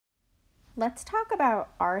Let's talk about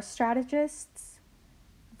R strategists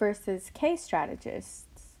versus K strategists.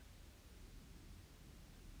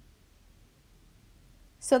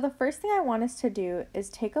 So the first thing I want us to do is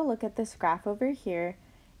take a look at this graph over here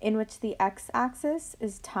in which the x-axis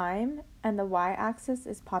is time and the y-axis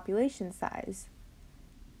is population size.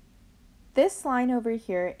 This line over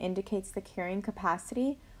here indicates the carrying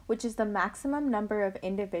capacity, which is the maximum number of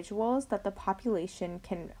individuals that the population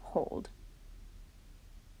can hold.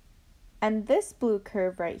 And this blue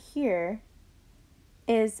curve right here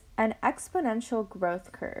is an exponential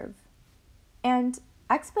growth curve. And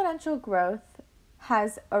exponential growth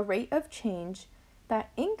has a rate of change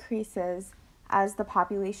that increases as the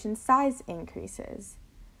population size increases.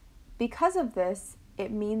 Because of this,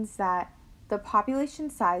 it means that the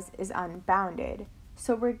population size is unbounded.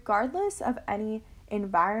 So regardless of any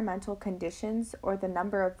environmental conditions or the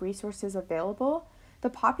number of resources available, the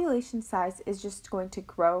population size is just going to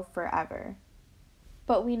grow forever.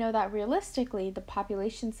 But we know that realistically, the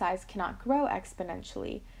population size cannot grow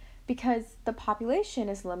exponentially because the population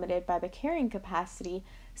is limited by the carrying capacity,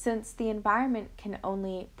 since the environment can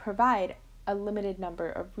only provide a limited number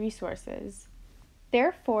of resources.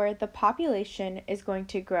 Therefore, the population is going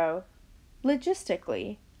to grow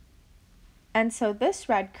logistically. And so this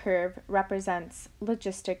red curve represents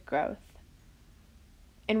logistic growth,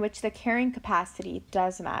 in which the carrying capacity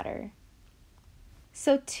does matter.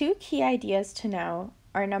 So two key ideas to know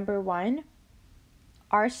are, number one,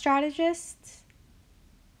 R strategists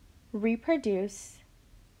reproduce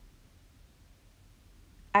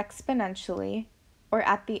exponentially or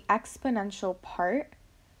at the exponential part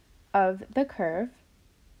of the curve,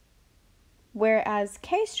 whereas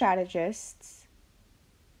K strategists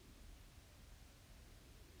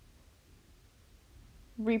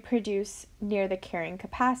reproduce near the carrying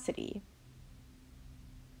capacity.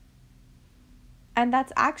 And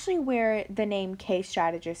that's actually where the name K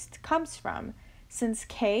strategist comes from, since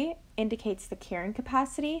K indicates the carrying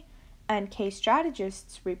capacity and K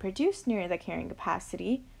strategists reproduce near the carrying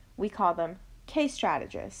capacity, we call them K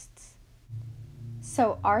strategists.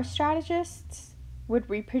 So R strategists would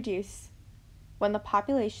reproduce when the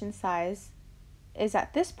population size is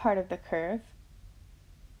at this part of the curve,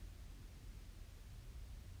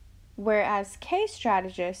 whereas K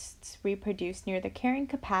strategists reproduce near the carrying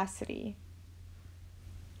capacity.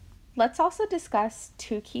 Let's also discuss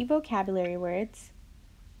two key vocabulary words.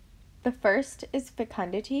 The first is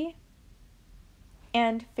fecundity,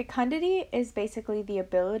 and fecundity is basically the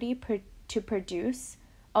ability to produce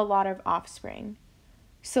a lot of offspring.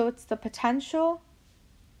 So it's the potential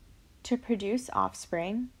to produce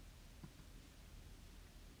offspring,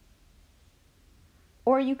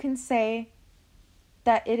 or you can say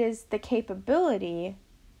that it is the capability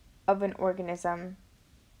of an organism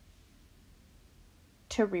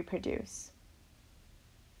to reproduce.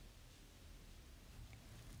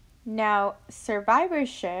 Now,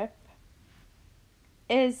 survivorship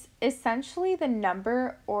is essentially the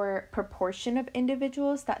number or proportion of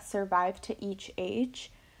individuals that survive to each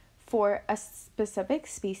age for a specific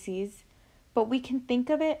species, but we can think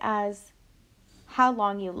of it as how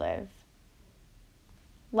long you live.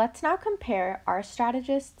 Let's now compare R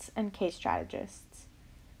strategists and K strategists.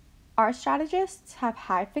 R strategists have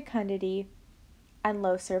high fecundity and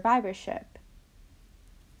low survivorship.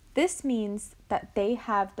 This means that they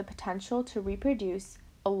have the potential to reproduce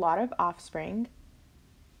a lot of offspring,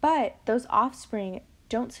 but those offspring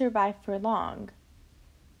don't survive for long.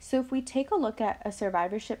 So if we take a look at a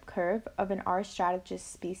survivorship curve of an R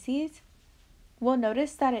strategist species, we'll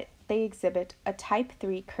notice that they exhibit a type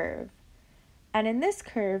 3 curve. And in this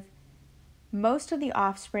curve, most of the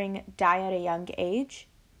offspring die at a young age,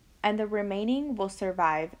 and the remaining will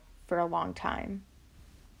survive for a long time.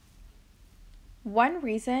 One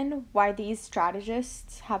reason why these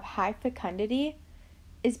strategists have high fecundity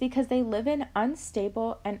is because they live in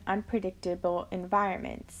unstable and unpredictable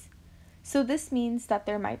environments. So this means that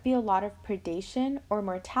there might be a lot of predation or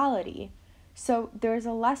mortality. So there's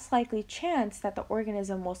a less likely chance that the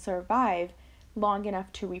organism will survive long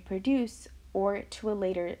enough to reproduce or to a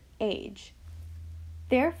later age.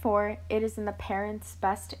 Therefore, it is in the parents'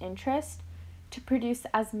 best interest to produce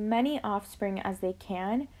as many offspring as they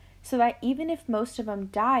can, so that even if most of them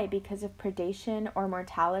die because of predation or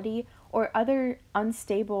mortality or other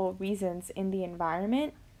unstable reasons in the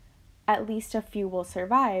environment, at least a few will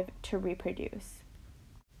survive to reproduce.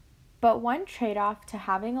 But one trade-off to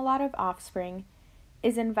having a lot of offspring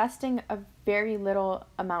is investing a very little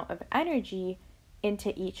amount of energy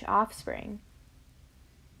into each offspring.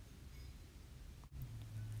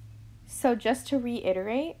 So just to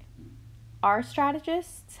reiterate, R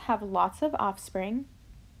strategists have lots of offspring,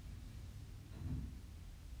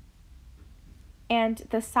 And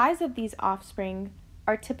the size of these offspring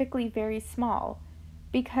are typically very small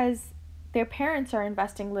because their parents are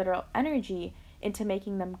investing literal energy into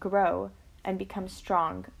making them grow and become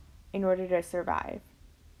strong in order to survive.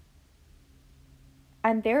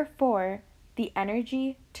 And therefore, the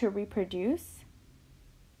energy to reproduce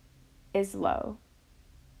is low.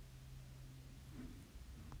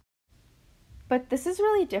 But this is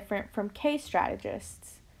really different from K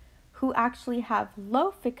strategists, who actually have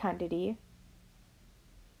low fecundity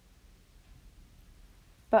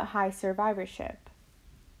but high survivorship.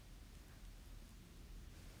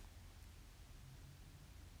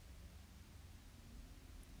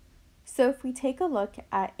 So if we take a look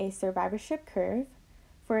at a survivorship curve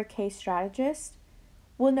for a K strategist,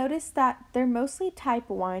 we'll notice that they're mostly type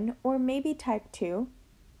 1 or maybe type 2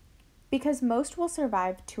 because most will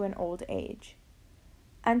survive to an old age.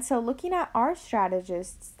 And so looking at R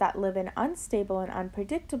strategists that live in unstable and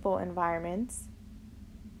unpredictable environments,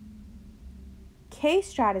 K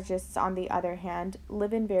strategists, on the other hand,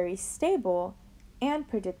 live in very stable and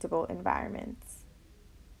predictable environments.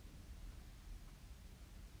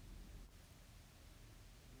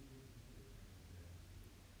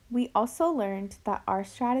 We also learned that R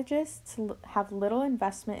strategists have little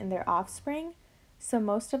investment in their offspring, so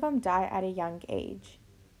most of them die at a young age.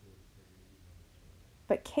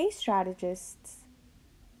 But K strategists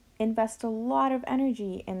invest a lot of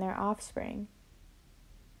energy in their offspring.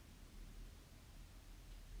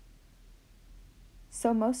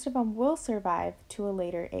 So most of them will survive to a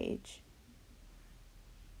later age.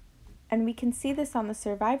 And we can see this on the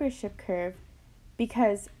survivorship curve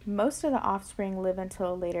because most of the offspring live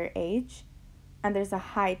until a later age, and there's a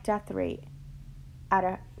high death rate at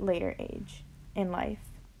a later age in life.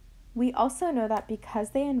 We also know that because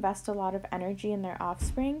they invest a lot of energy in their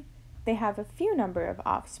offspring, they have a few number of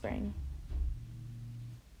offspring.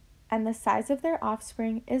 And the size of their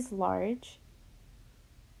offspring is large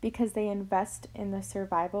because they invest in the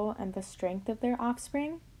survival and the strength of their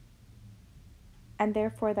offspring, and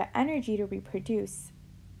therefore the energy to reproduce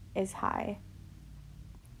is high.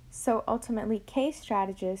 So ultimately, K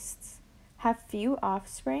strategists have few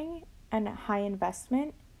offspring and high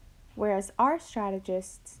investment, whereas R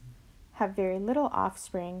strategists have very little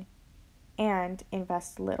offspring and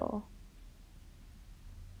invest little.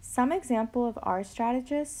 Some example of R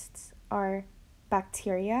strategists are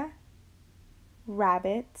bacteria,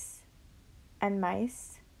 rabbits, and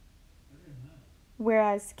mice,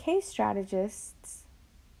 whereas K strategists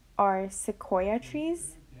are sequoia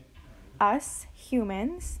trees, us,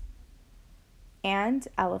 humans, and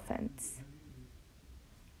elephants.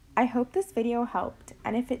 I hope this video helped,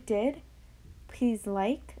 and if it did, please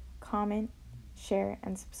like, comment, share,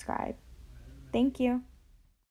 and subscribe. Thank you.